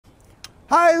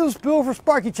Hi, this is Bill for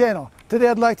Sparky Channel. Today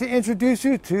I'd like to introduce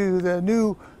you to the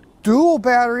new dual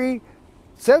battery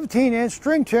 17-inch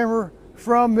string trimmer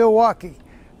from Milwaukee.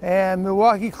 And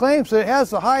Milwaukee claims that it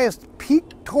has the highest peak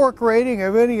torque rating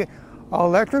of any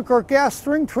electric or gas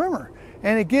string trimmer.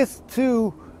 And it gets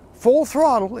to full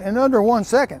throttle in under 1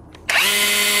 second.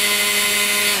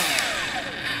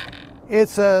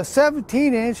 It's a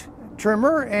 17-inch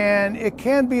trimmer and it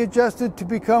can be adjusted to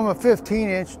become a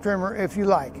 15-inch trimmer if you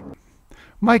like.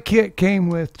 My kit came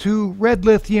with two red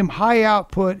lithium high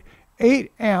output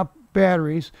 8 amp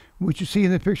batteries, which you see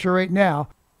in the picture right now.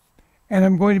 And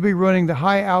I'm going to be running the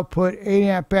high output 8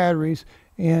 amp batteries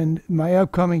in my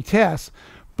upcoming tests.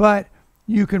 But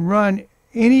you can run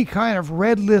any kind of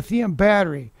red lithium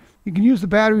battery. You can use the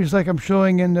batteries like I'm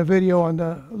showing in the video on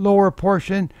the lower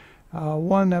portion.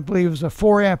 One I believe is a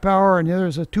 4 amp hour and the other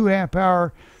is a 2 amp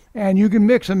hour. And you can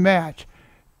mix and match.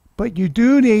 But you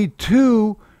do need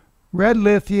two red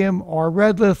lithium or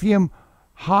red lithium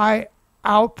high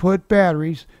output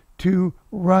batteries to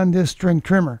run this string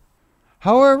trimmer.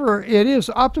 However, it is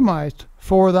optimized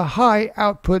for the high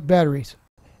output batteries.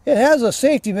 It has a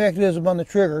safety mechanism on the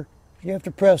trigger. You have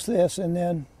to press this and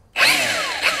then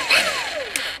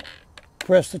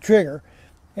press the trigger.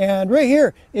 And right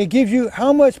here, it gives you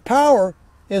how much power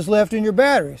is left in your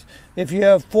batteries. If you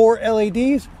have 4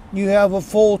 LEDs, you have a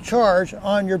full charge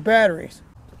on your batteries.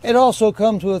 It also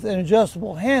comes with an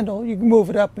adjustable handle. You can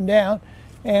move it up and down,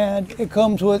 and it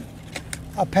comes with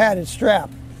a padded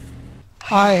strap.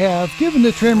 I have given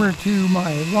the trimmer to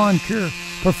my lawn care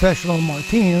professional,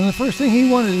 Martin, and the first thing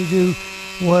he wanted to do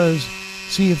was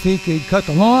see if he could cut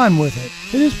the lawn with it.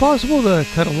 It is possible to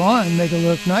cut a lawn and make it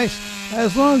look nice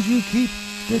as long as you keep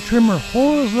the trimmer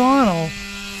horizontal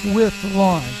with the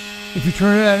lawn. If you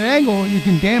turn it at an angle, you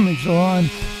can damage the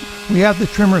lawn. We have the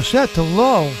trimmer set to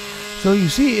low, so you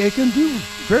see it can do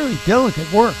very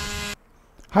delicate work.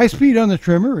 High speed on the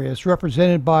trimmer is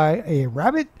represented by a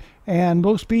rabbit, and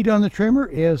low speed on the trimmer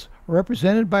is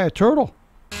represented by a turtle.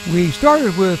 We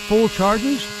started with full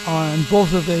charges on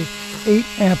both of the 8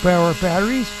 amp hour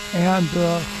batteries, and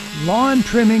the lawn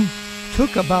trimming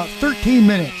took about 13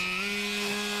 minutes.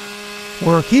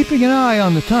 We're keeping an eye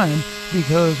on the time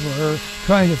because we're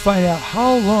trying to find out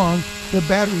how long the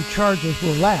battery charges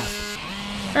will last.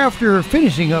 After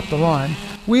finishing up the lawn,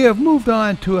 we have moved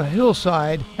on to a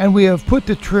hillside and we have put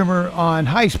the trimmer on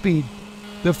high speed.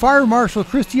 The Fire Marshal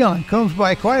Christian comes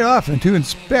by quite often to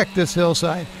inspect this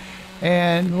hillside,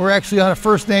 and we're actually on a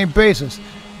first name basis.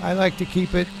 I like to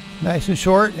keep it nice and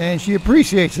short, and she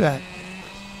appreciates that.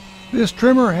 This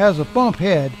trimmer has a bump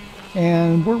head,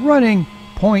 and we're running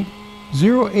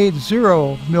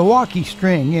 0.080 Milwaukee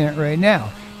string in it right now.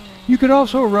 You could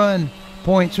also run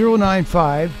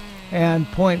 0.095 and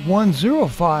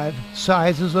 0.105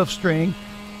 sizes of string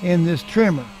in this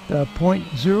trimmer. The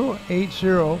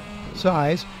 0.080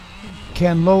 size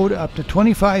can load up to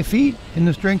 25 feet in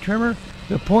the string trimmer,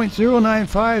 the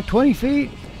 0.095 20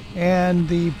 feet, and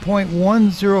the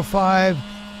 0.105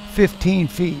 15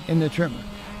 feet in the trimmer.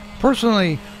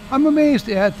 Personally, I'm amazed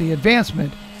at the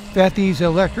advancement that these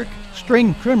electric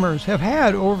string trimmers have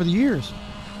had over the years.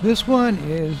 This one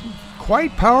is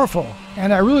quite powerful,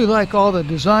 and I really like all the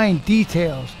design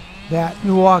details that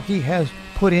Milwaukee has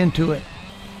put into it.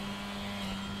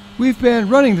 We've been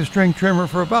running the string trimmer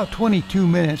for about 22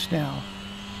 minutes now,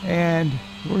 and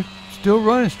we're still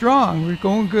running strong. We're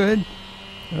going good.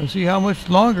 We'll see how much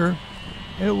longer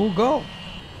it will go.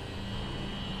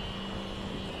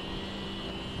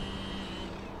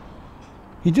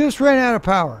 He just ran out of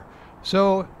power,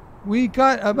 so we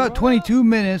got about 22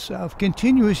 minutes of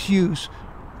continuous use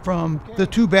from the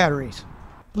two batteries.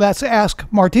 Let's ask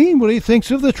Martin what he thinks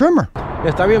of the trimmer.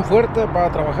 Está bien fuerte para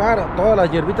trabajar, todas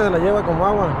las hierbitas se las lleva como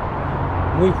agua.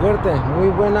 Muy fuerte, muy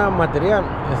buena material,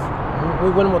 es muy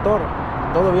buen motor,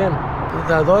 todo bien.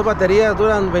 Las dos baterías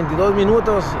duran 22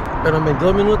 minutos, pero en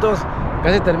 22 minutos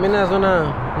casi terminas un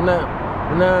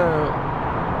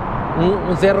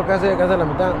cerro casi a la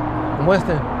mitad, como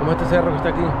este cerro que está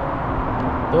aquí.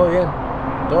 Todo bien,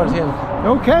 todo al 100.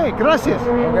 Okay, gracias.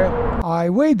 Okay. I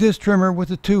weighed this trimmer with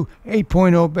the two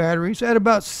 8.0 batteries at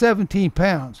about 17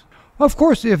 pounds. Of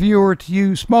course, if you were to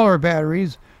use smaller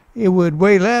batteries, it would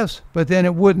weigh less, but then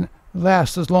it wouldn't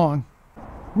last as long.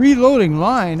 Reloading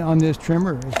line on this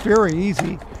trimmer is very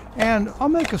easy, and I'll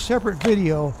make a separate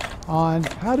video on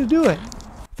how to do it.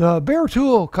 The bare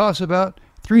tool costs about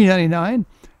 $3.99,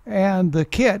 and the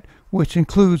kit, which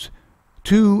includes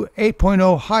two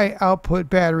 8.0 high output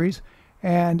batteries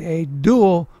and a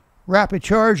dual rapid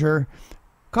charger,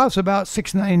 costs about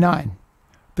 $6.99.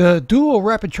 The dual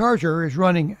rapid charger is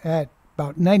running at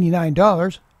about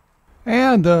 $99.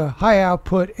 And the high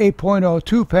output 8.0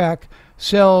 2-pack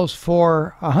sells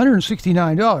for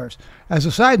 $169. As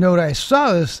a side note, I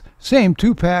saw this same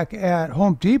 2-pack at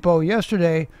Home Depot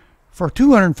yesterday for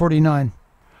 $249.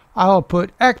 I'll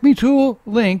put Acme Tool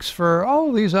links for all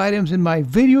of these items in my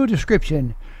video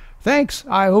description. Thanks.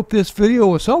 I hope this video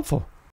was helpful.